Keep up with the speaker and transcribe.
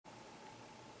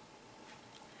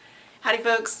Howdy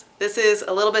folks, this is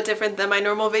a little bit different than my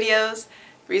normal videos.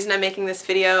 The reason I'm making this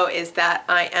video is that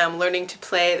I am learning to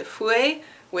play the fue,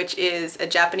 which is a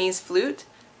Japanese flute,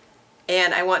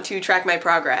 and I want to track my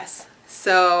progress.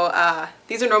 So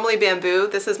these are normally bamboo.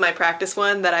 This is my practice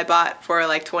one that I bought for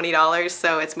like $20,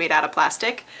 so it's made out of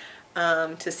plastic,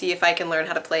 to see if I can learn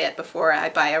how to play it before I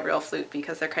buy a real flute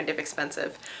because they're kind of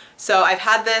expensive. So I've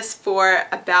had this for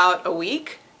about a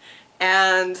week,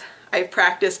 and I've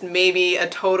practiced maybe a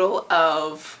total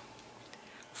of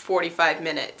 45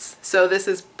 minutes. So this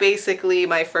is basically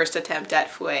my first attempt at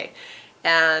fue.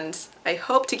 And I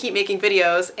hope to keep making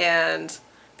videos, and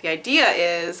the idea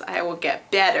is I will get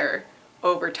better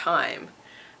over time.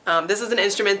 This is an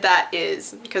instrument that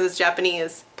is, because it's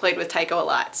Japanese, played with taiko a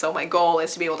lot. So my goal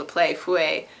is to be able to play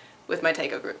fue with my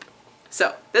taiko group.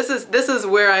 So this is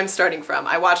where I'm starting from.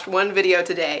 I watched one video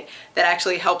today that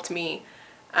actually helped me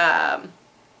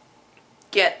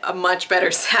get a much better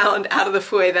sound out of the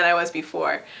fue than I was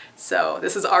before. So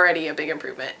this is already a big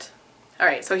improvement.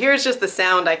 Alright, so here's just the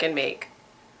sound I can make.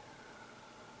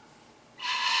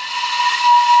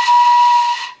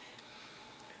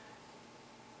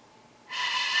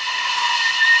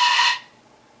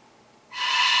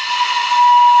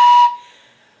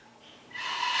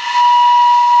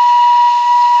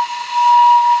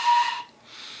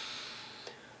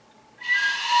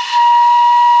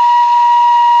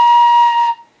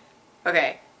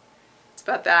 Okay, it's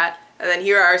about that. And then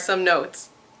here are some notes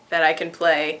that I can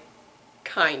play,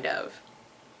 kind of.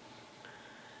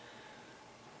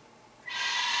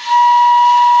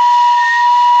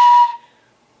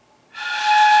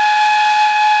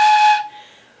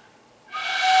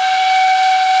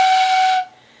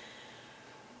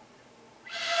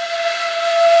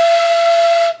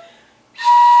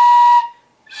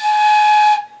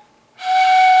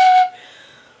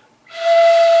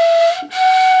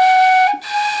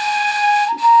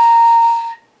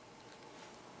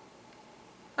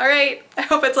 Alright, I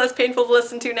hope it's less painful to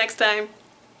listen to next time.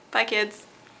 Bye kids.